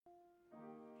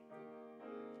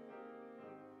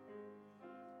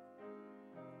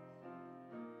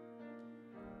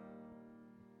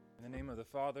the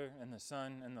Father, and the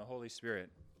Son, and the Holy Spirit.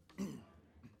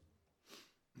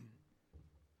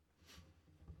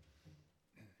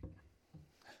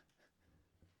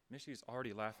 Mishy's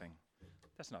already laughing.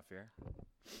 That's not fair.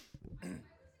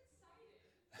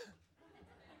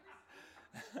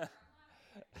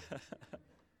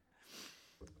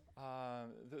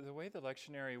 The way the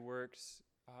lectionary works,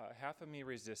 half of me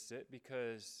resists it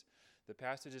because the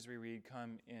passages we read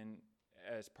come in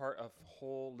as part of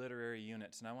whole literary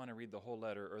units, and I want to read the whole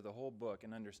letter or the whole book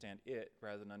and understand it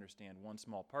rather than understand one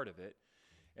small part of it.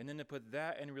 And then to put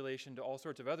that in relation to all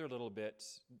sorts of other little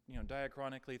bits,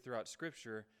 diachronically throughout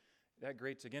Scripture, that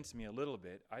grates against me a little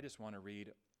bit. I just want to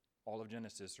read all of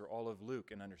Genesis or all of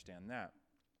Luke and understand that.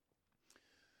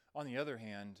 On the other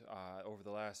hand, over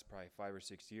the last probably 5 or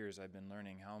 6 years, I've been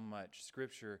learning how much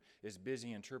Scripture is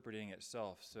busy interpreting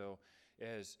itself. So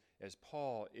as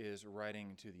Paul is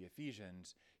writing to the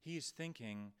Ephesians, he's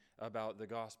thinking about the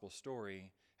gospel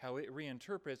story, how it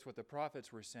reinterprets what the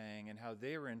prophets were saying and how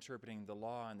they were interpreting the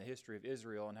law and the history of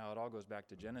Israel and how it all goes back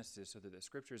to Genesis so that the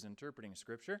Scripture is interpreting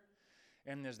Scripture.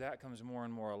 And as that comes more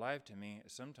and more alive to me,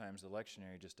 sometimes the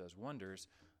lectionary just does wonders,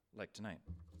 like tonight.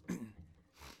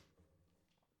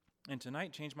 And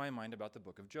tonight changed my mind about the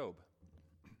book of Job.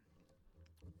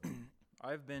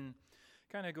 I've been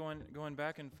kind of going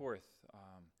back and forth.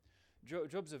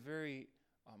 Job's a very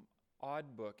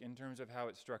odd book in terms of how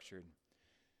it's structured.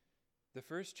 The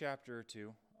first chapter or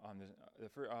two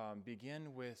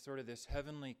begin with sort of this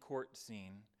heavenly court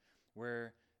scene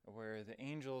where the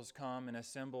angels come and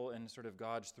assemble in sort of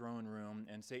God's throne room,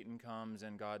 and Satan comes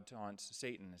and God taunts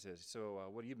Satan and says, "So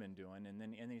what have you been doing?" And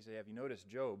then he says, "Have you noticed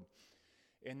Job?"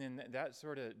 And then that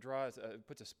sort of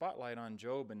puts a spotlight on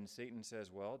Job, and Satan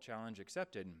says, "Well, challenge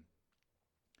accepted."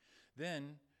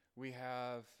 Then we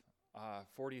have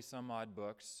 40 some odd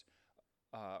books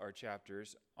or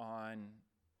chapters on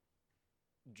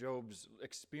Job's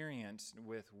experience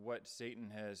with what Satan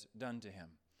has done to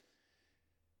him.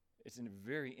 It's a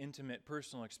very intimate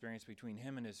personal experience between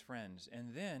him and his friends.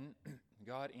 And then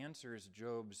God answers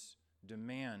Job's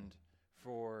demand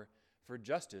for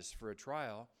justice, for a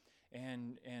trial.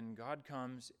 And God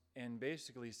comes and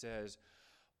basically says,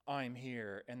 "I'm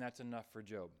here," and that's enough for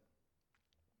Job.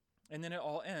 And then it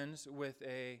all ends with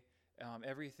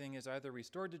everything is either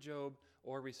restored to Job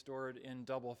or restored in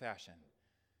double fashion.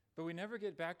 But we never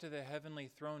get back to the heavenly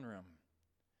throne room.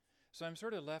 So I'm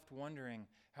sort of left wondering,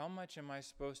 how much am I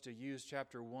supposed to use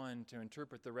chapter 1 to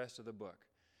interpret the rest of the book?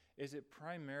 Is it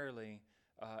primarily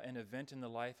an event in the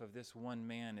life of this one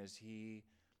man as he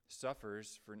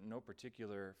suffers for no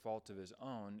particular fault of his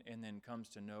own and then comes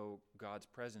to know God's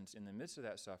presence in the midst of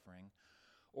that suffering?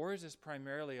 Or is this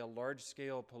primarily a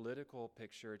large-scale political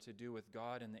picture to do with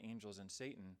God and the angels and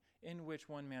Satan, in which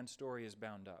one man's story is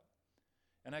bound up?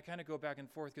 And I kind of go back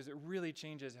and forth because it really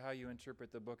changes how you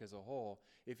interpret the book as a whole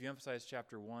if you emphasize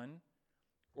chapter 1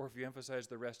 or if you emphasize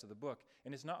the rest of the book.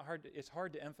 And it's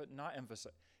hard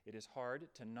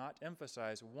to not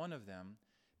emphasize one of them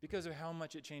because of how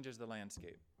much it changes the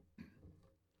landscape.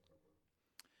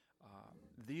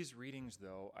 These readings,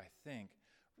 though, I think,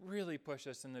 really push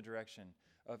us in the direction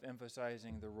of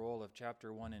emphasizing the role of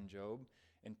chapter 1 in Job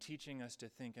and teaching us to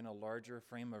think in a larger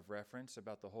frame of reference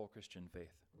about the whole Christian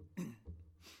faith.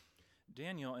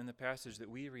 Daniel, in the passage that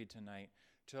we read tonight,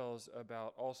 tells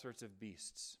about all sorts of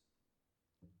beasts.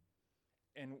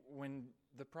 And when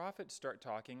the prophets start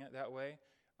talking that way,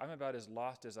 I'm about as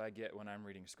lost as I get when I'm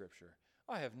reading Scripture.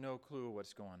 I have no clue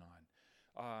what's going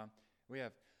on. We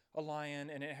have a lion,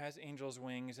 and it has angels'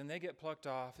 wings, and they get plucked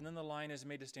off, and then the lion is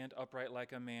made to stand upright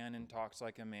like a man and talks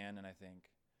like a man, and I think,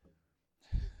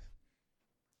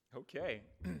 okay.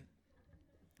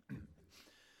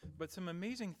 But some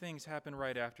amazing things happen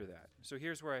right after that. So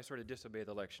here's where I sort of disobey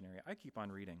the lectionary. I keep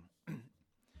on reading.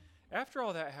 After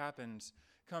all that happens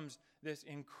comes this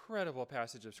incredible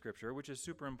passage of Scripture, which is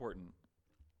super important.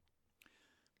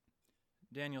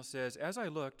 Daniel says, "As I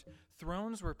looked,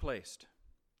 thrones were placed,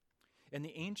 and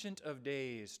the Ancient of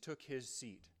Days took his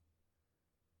seat."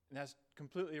 And that's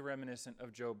completely reminiscent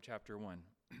of Job chapter 1.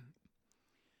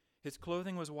 "His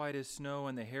clothing was white as snow,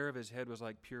 and the hair of his head was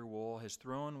like pure wool. His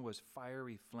throne was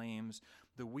fiery flames.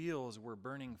 The wheels were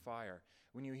burning fire."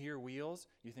 When you hear wheels,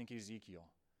 you think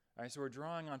Ezekiel. All right, so we're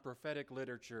drawing on prophetic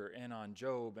literature and on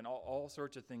Job, and all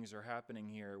sorts of things are happening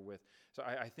here. So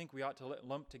I think we ought to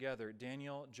lump together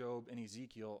Daniel, Job, and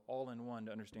Ezekiel all in one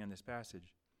to understand this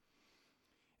passage.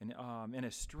 And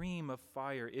a stream of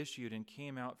fire issued and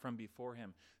came out from before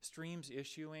him. Streams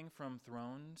issuing from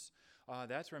thrones.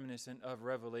 That's reminiscent of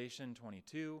Revelation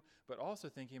 22, but also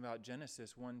thinking about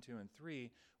Genesis 1, 2, and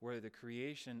 3, where the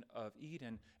creation of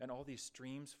Eden and all these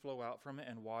streams flow out from it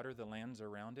and water the lands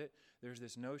around it. There's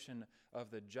this notion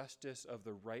of the justice of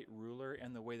the right ruler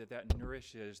and the way that that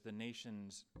nourishes the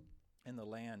nations and the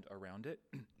land around it.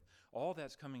 All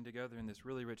that's coming together in this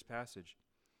really rich passage.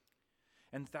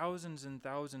 And thousands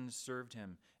served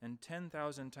him, and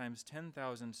 10,000 times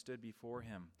 10,000 stood before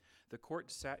him. The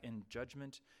court sat in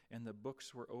judgment, and the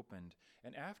books were opened.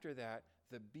 And after that,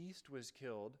 the beast was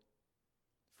killed,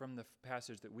 from the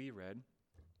passage that we read.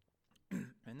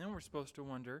 And then we're supposed to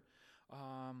wonder,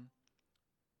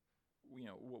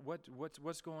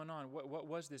 what's going on? What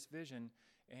was this vision?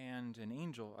 And an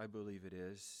angel, I believe it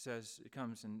is,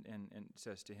 comes and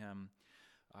says to him,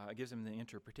 gives him the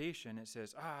interpretation. It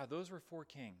says, those were 4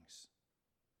 kings.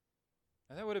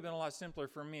 Now that would have been a lot simpler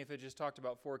for me if it just talked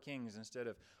about 4 kings instead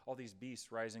of all these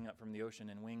beasts rising up from the ocean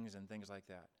and wings and things like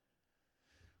that.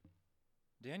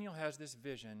 Daniel has this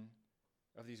vision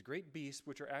of these great beasts,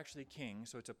 which are actually kings,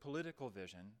 so it's a political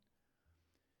vision.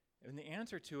 And the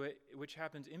answer to it, which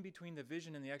happens in between the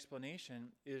vision and the explanation,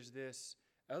 is this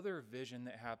other vision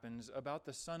that happens about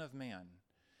the Son of Man.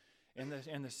 And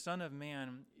the Son of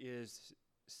Man is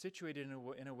situated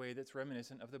in a way that's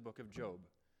reminiscent of the book of Job.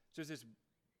 So there's this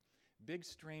big,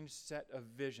 strange set of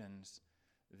visions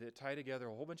that tie together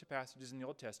a whole bunch of passages in the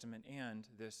Old Testament and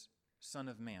this Son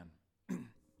of Man.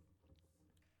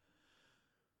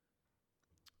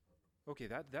 Okay,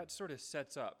 that sort of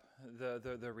sets up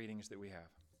the readings that we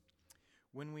have.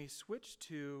 When we switch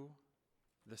to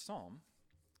the Psalm's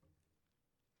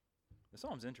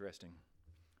interesting.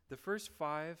 The first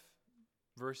 5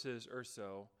 verses or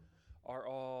so are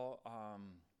all,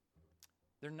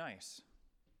 they're nice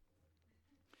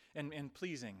and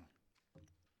pleasing.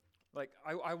 Like,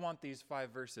 I want these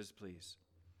 5 verses, please.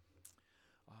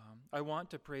 I want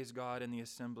to praise God in the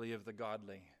assembly of the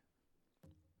godly.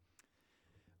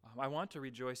 I want to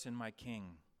rejoice in my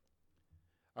King.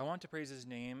 I want to praise his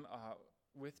name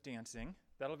with dancing.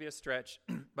 That'll be a stretch,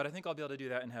 but I think I'll be able to do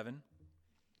that in heaven.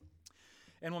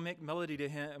 And we'll make melody to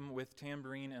him with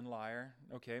tambourine and lyre.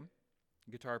 Okay.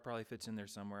 Guitar probably fits in there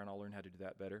somewhere, and I'll learn how to do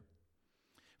that better.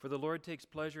 For the Lord takes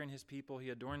pleasure in his people. He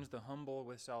adorns the humble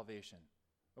with salvation.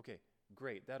 Okay,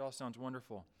 great. That all sounds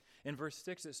wonderful. In verse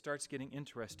 6, it starts getting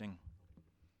interesting.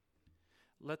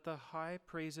 Let the high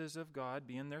praises of God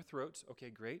be in their throats. Okay,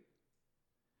 great.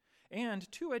 And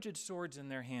 2-edged swords in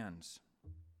their hands,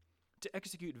 to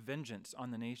execute vengeance on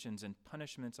the nations and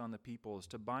punishments on the peoples,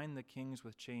 to bind the kings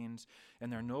with chains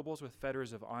and their nobles with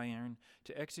fetters of iron,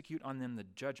 to execute on them the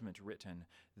judgment written.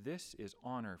 This is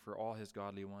honor for all his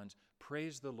godly ones.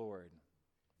 Praise the Lord.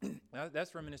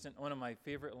 That's reminiscent, one of my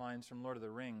favorite lines from Lord of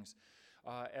the Rings,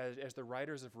 as the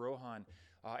riders of Rohan,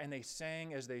 and they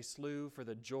sang as they slew, for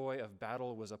the joy of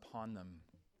battle was upon them.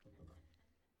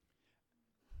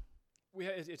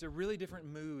 It's a really different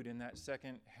mood in that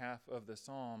second half of the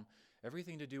psalm.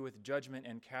 Everything to do with judgment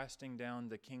and casting down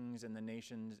the kings and the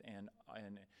nations and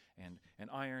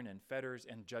iron and fetters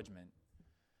and judgment.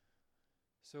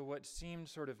 So what seemed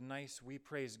sort of nice, we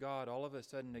praise God, all of a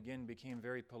sudden again became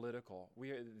very political.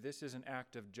 This is an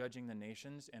act of judging the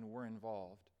nations, and we're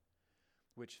involved,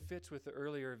 which fits with the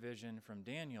earlier vision from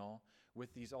Daniel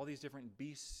with all these different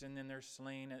beasts, and then they're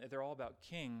slain. They're all about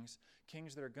kings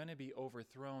that are going to be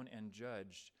overthrown and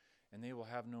judged, and they will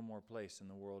have no more place in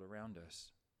the world around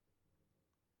us.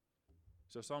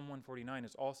 So Psalm 149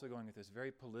 is also going with this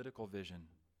very political vision.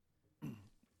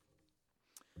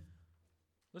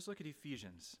 Let's look at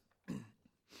Ephesians.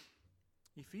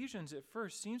 Ephesians at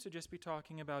first seems to just be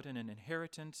talking about an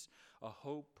inheritance, a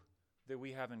hope that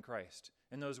we have in Christ.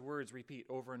 And those words repeat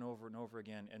over and over and over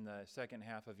again in the second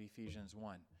half of Ephesians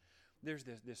 1. There's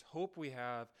this hope we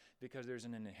have because there's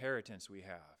an inheritance we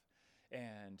have.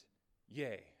 And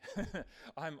yay,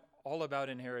 I'm all about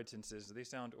inheritances. They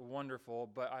sound wonderful,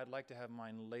 but I'd like to have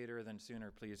mine later than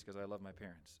sooner, please, because I love my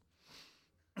parents.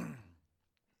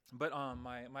 But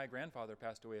my grandfather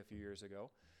passed away a few years ago.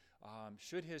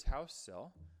 Should his house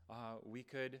sell, we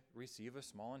could receive a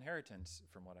small inheritance,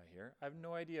 from what I hear. I have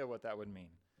no idea what that would mean.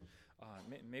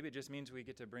 Maybe it just means we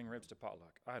get to bring ribs to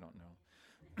potluck. I don't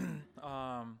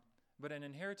know. But an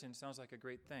inheritance sounds like a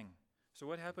great thing. So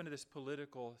what happened to this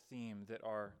political theme that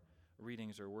our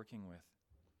readings are working with?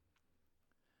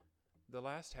 The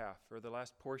last half, or the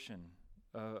last portion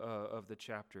of the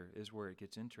chapter, is where it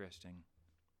gets interesting.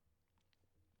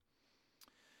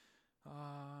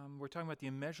 We're talking about the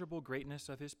immeasurable greatness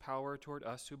of his power toward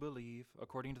us who believe,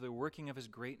 according to the working of his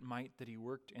great might that he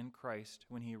worked in Christ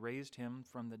when he raised him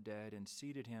from the dead and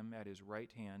seated him at his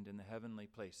right hand in the heavenly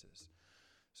places.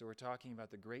 So we're talking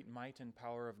about the great might and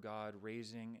power of God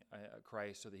raising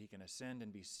Christ so that he can ascend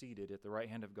and be seated at the right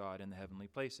hand of God in the heavenly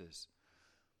places.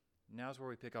 Now's where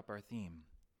we pick up our theme.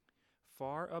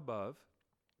 Far above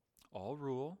all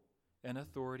rule and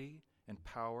authority and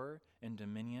power and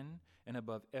dominion, and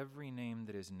above every name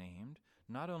that is named,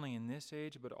 not only in this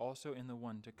age, but also in the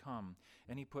one to come.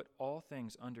 And he put all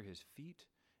things under his feet,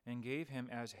 and gave him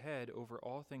as head over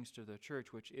all things to the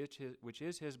church, which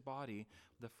is his body,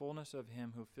 the fullness of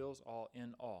him who fills all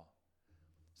in all.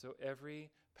 So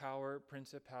every power,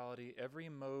 principality, every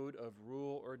mode of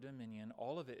rule or dominion,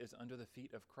 all of it is under the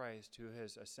feet of Christ, who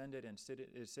has ascended and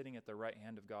is sitting at the right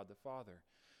hand of God the Father.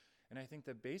 And I think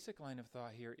the basic line of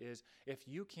thought here is, if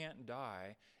you can't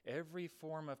die, every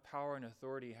form of power and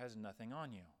authority has nothing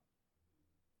on you.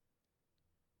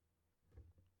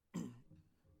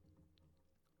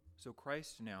 So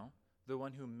Christ now, the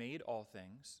one who made all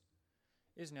things,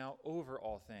 is now over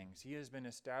all things. He has been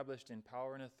established in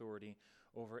power and authority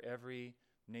over every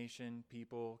nation,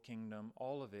 people, kingdom,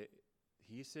 all of it.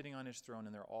 He's sitting on his throne,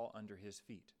 and they're all under his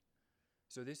feet.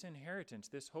 So this inheritance,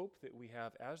 this hope that we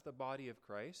have as the body of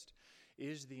Christ,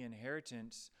 is the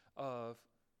inheritance of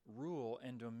rule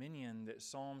and dominion that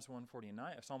Psalm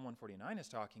 149 is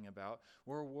talking about,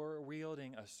 where we're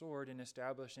wielding a sword and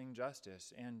establishing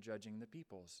justice and judging the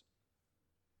peoples.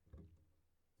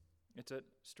 It's a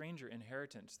stranger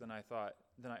inheritance than I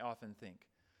often think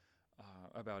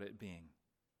about it being.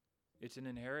 It's an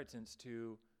inheritance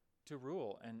to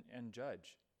rule and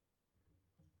judge.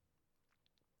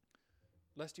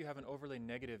 Lest you have an overly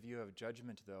negative view of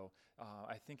judgment, though,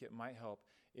 I think it might help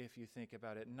if you think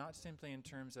about it not simply in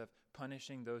terms of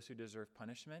punishing those who deserve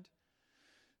punishment,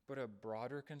 but a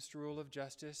broader construal of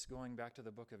justice, going back to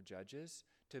the book of Judges.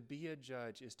 To be a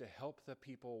judge is to help the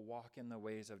people walk in the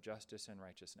ways of justice and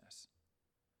righteousness.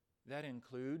 That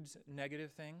includes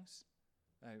negative things,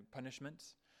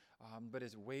 punishments, but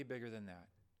is way bigger than that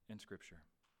in Scripture.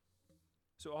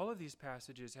 So all of these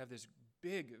passages have this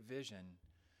big vision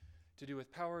to do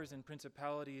with powers and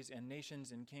principalities and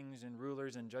nations and kings and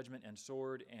rulers and judgment and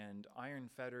sword and iron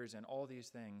fetters and all these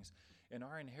things. And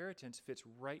our inheritance fits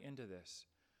right into this,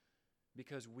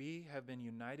 because we have been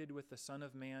united with the Son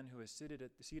of Man, who is seated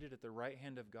at the right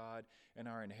hand of God, and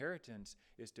our inheritance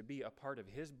is to be a part of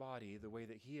his body the way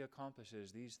that he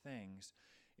accomplishes these things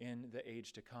in the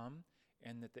age to come,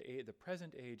 and that the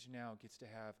present age now gets to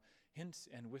have hints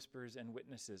and whispers and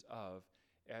witnesses of,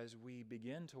 as we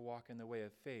begin to walk in the way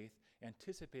of faith,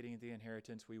 anticipating the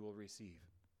inheritance we will receive.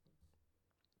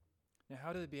 Now,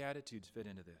 how do the Beatitudes fit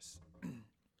into this?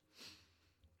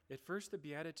 At first, the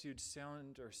Beatitudes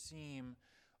sound or seem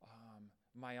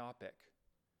myopic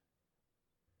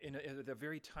in a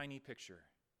very tiny picture.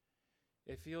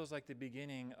 It feels like the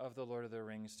beginning of The Lord of the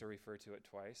Rings to refer to it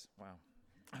twice. Wow.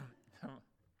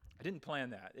 I didn't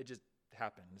plan that. It just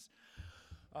happens.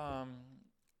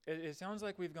 It sounds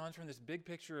like we've gone from this big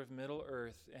picture of Middle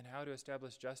Earth and how to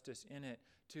establish justice in it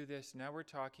to this. Now we're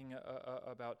talking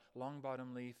about long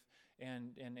bottom leaf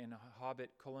and Hobbit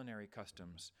culinary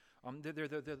customs. They're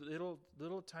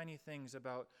little tiny things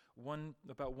about one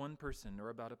person, or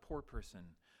about a poor person,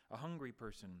 a hungry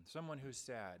person, someone who's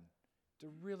sad. It's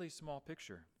a really small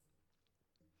picture.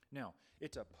 Now,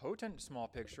 it's a potent small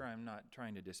picture. I'm not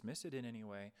trying to dismiss it in any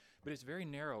way, but it's very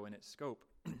narrow in its scope,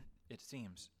 it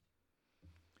seems.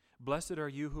 Blessed are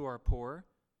you who are poor,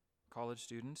 college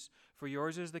students, for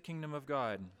yours is the kingdom of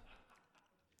God.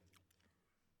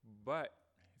 But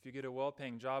if you get a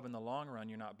well-paying job in the long run,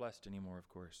 you're not blessed anymore, of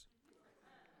course.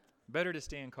 Better to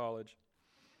stay in college.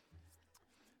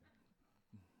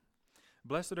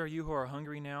 Blessed are you who are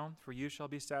hungry now, for you shall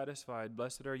be satisfied.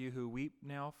 Blessed are you who weep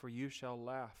now, for you shall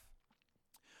laugh.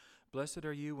 Blessed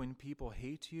are you when people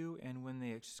hate you, and when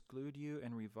they exclude you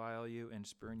and revile you and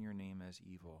spurn your name as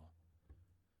evil.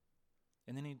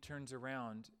 And then he turns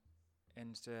around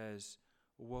and says,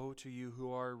 woe to you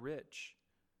who are rich,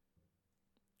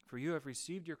 for you have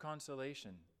received your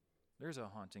consolation. There's a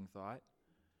haunting thought.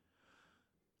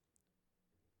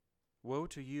 Woe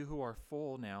to you who are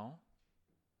full now.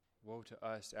 Woe to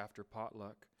us after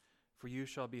potluck, for you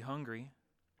shall be hungry.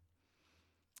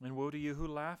 And woe to you who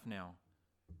laugh now,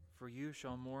 for you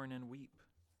shall mourn and weep.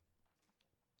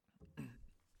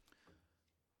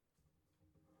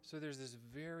 So there's this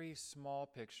very small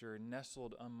picture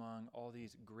nestled among all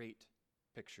these great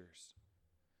pictures.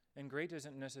 And great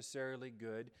isn't necessarily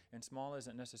good, and small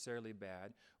isn't necessarily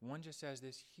bad. One just has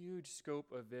this huge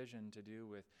scope of vision to do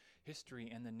with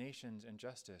history and the nations and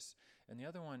justice. And the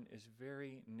other one is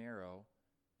very narrow,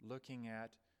 looking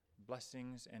at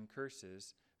blessings and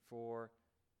curses for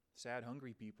sad,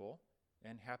 hungry people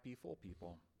and happy, full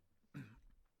people.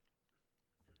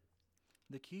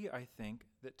 The key, I think,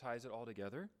 that ties it all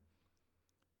together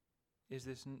is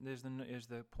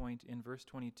the point in verse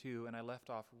 22, and I left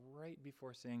off right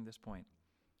before saying this point.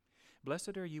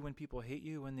 Blessed are you when people hate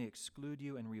you, when they exclude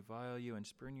you and revile you and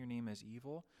spurn your name as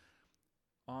evil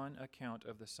on account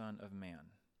of the Son of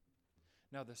Man.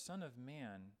 Now, the Son of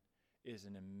Man is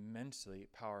an immensely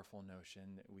powerful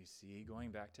notion that we see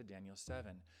going back to Daniel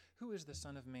 7. Who is the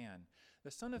Son of Man?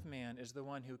 The Son of Man is the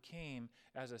one who came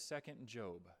as a second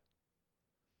Job.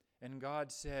 And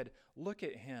God said, look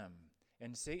at him.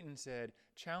 And Satan said,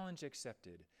 challenge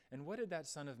accepted. And what did that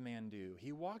Son of Man do?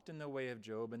 He walked in the way of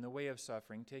Job, in the way of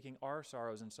suffering, taking our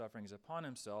sorrows and sufferings upon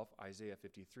himself, Isaiah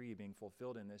 53 being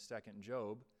fulfilled in this second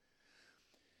Job.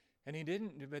 And he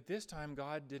didn't, but this time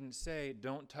God didn't say,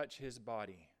 don't touch his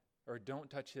body or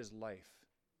don't touch his life.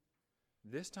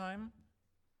 This time,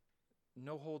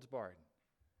 no holds barred.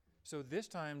 So this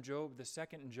time, Job, the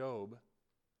second Job,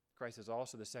 Christ is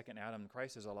also the second Adam.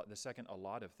 Christ is the second a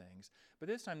lot of things. But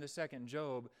this time, the second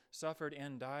Job suffered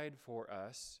and died for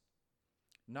us,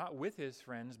 not with his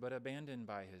friends, but abandoned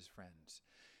by his friends.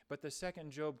 But the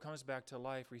second Job comes back to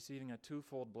life, receiving a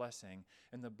twofold blessing.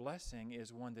 And the blessing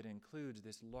is one that includes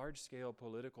this large-scale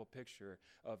political picture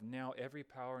of now every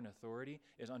power and authority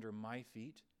is under my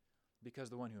feet, because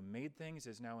the one who made things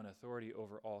is now in authority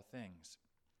over all things.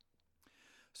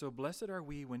 So blessed are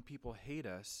we when people hate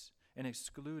us and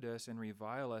exclude us and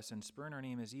revile us and spurn our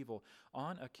name as evil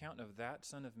on account of that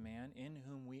Son of Man in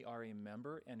whom we are a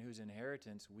member and whose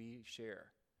inheritance we share.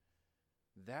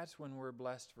 That's when we're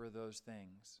blessed for those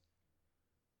things.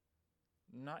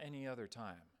 Not any other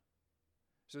time.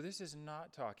 So this is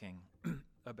not talking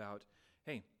about,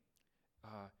 hey,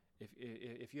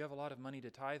 if you have a lot of money to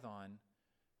tithe on,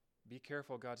 be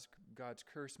careful, God's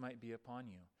curse might be upon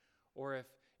you. Or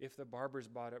if the barbers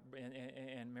bought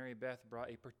and Mary Beth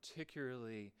brought a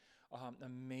particularly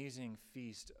amazing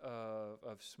feast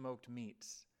of smoked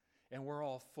meats, and we're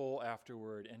all full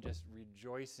afterward and just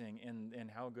rejoicing in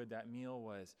how good that meal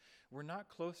was, we're not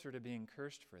closer to being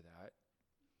cursed for that.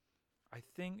 I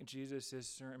think Jesus'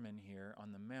 sermon here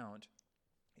on the Mount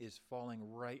is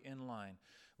falling right in line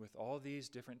with all these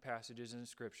different passages in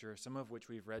Scripture, some of which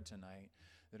we've read tonight,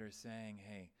 that are saying,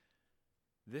 hey,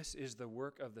 this is the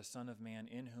work of the Son of Man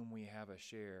in whom we have a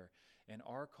share. And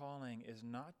our calling is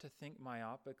not to think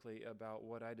myopically about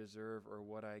what I deserve or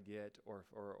what I get or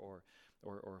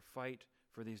fight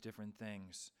for these different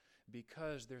things,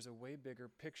 because there's a way bigger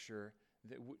picture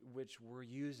that which we're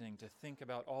using to think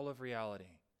about all of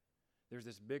reality. There's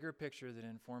this bigger picture that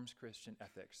informs Christian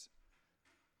ethics.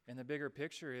 And the bigger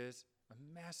picture is a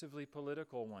massively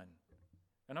political one.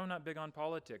 And I'm not big on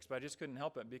politics, but I just couldn't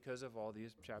help it because of all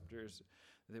these chapters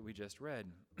that we just read.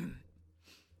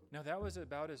 Now, that was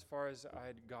about as far as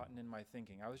I'd gotten in my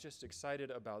thinking. I was just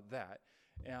excited about that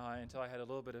until I had a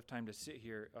little bit of time to sit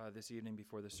here this evening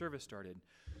before the service started.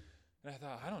 And I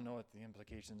thought, I don't know what the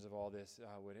implications of all this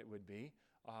would be.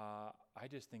 I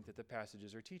just think that the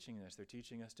passages are teaching this. They're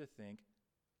teaching us to think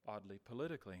oddly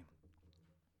politically.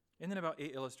 And then about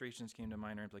 8 illustrations came to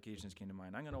mind, or implications came to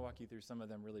mind. I'm going to walk you through some of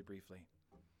them really briefly.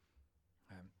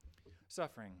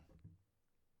 Suffering.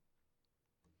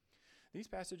 These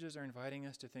passages are inviting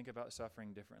us to think about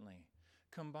suffering differently.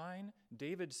 Combine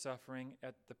David's suffering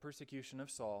at the persecution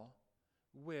of Saul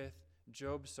with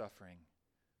Job's suffering.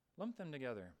 Lump them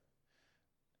together.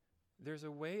 There's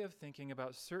a way of thinking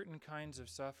about certain kinds of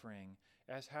suffering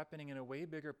as happening in a way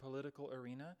bigger political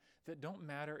arena that don't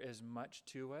matter as much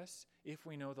to us if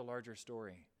we know the larger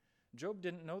story. Job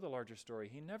didn't know the larger story.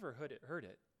 He never heard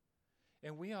it.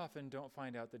 And we often don't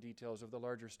find out the details of the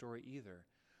larger story either.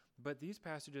 But these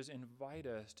passages invite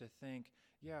us to think,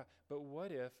 yeah, but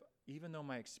what if, even though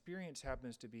my experience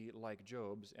happens to be like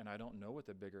Job's, and I don't know what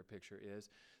the bigger picture is,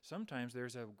 sometimes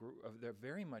there's a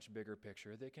very much bigger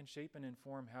picture that can shape and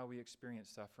inform how we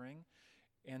experience suffering,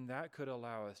 and that could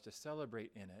allow us to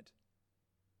celebrate in it.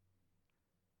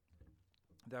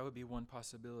 That would be one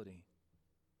possibility.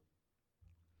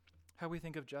 How we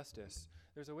think of justice.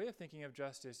 There's a way of thinking of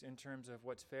justice in terms of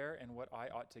what's fair and what I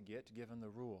ought to get given the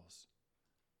rules.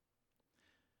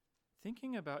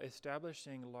 Thinking about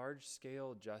establishing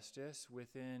large-scale justice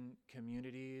within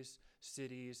communities,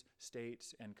 cities,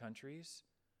 states, and countries,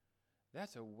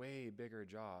 that's a way bigger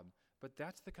job. But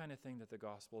that's the kind of thing that the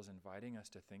gospel is inviting us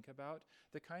to think about,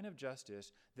 the kind of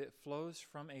justice that flows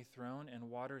from a throne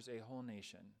and waters a whole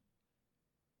nation.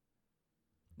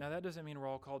 Now, that doesn't mean we're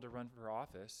all called to run for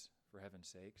office, for heaven's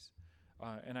sakes.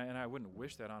 And I wouldn't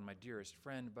wish that on my dearest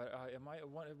friend, but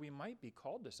we might be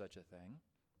called to such a thing.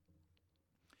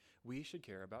 We should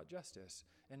care about justice,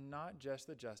 and not just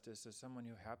the justice of someone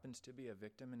who happens to be a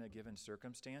victim in a given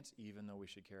circumstance, even though we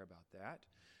should care about that.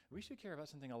 We should care about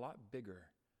something a lot bigger.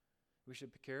 We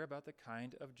should care about the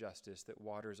kind of justice that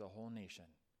waters a whole nation,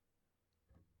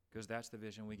 because that's the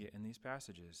vision we get in these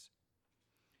passages.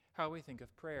 How we think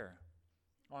of prayer.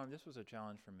 This was a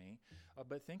challenge for me,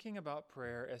 but thinking about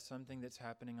prayer as something that's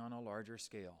happening on a larger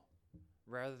scale,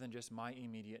 rather than just my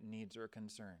immediate needs or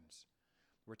concerns.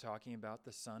 We're talking about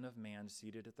the Son of Man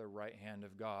seated at the right hand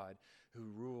of God,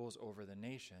 who rules over the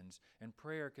nations, and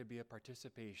prayer could be a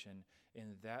participation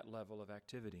in that level of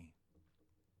activity.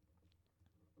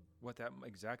 What that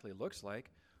exactly looks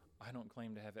like, I don't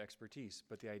claim to have expertise,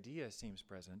 but the idea seems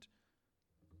present.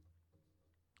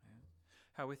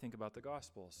 How we think about the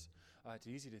Gospels. It's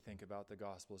easy to think about the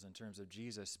Gospels in terms of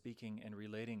Jesus speaking and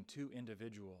relating to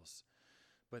individuals.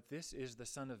 But this is the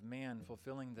Son of Man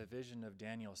fulfilling the vision of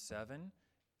Daniel 7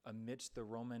 amidst the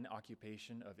Roman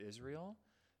occupation of Israel.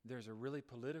 There's a really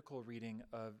political reading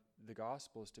of the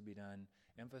Gospels to be done,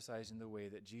 emphasizing the way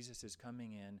that Jesus is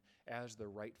coming in as the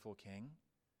rightful king.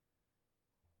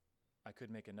 I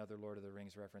could make another Lord of the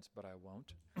Rings reference, but I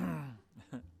won't.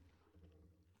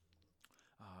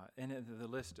 And the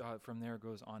list from there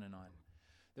goes on and on.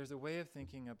 There's a way of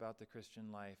thinking about the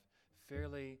Christian life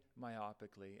fairly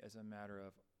myopically as a matter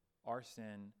of our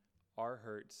sin, our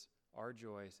hurts, our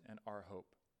joys, and our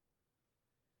hope.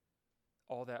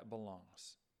 All that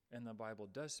belongs. And the Bible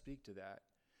does speak to that.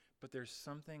 But there's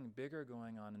something bigger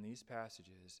going on in these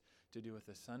passages to do with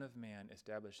the Son of Man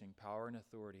establishing power and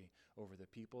authority over the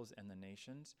peoples and the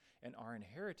nations. And our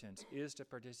inheritance is to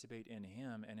participate in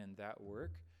him and in that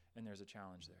work. And there's a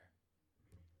challenge there.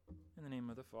 In the name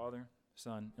of the Father,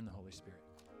 Son, and the Holy Spirit.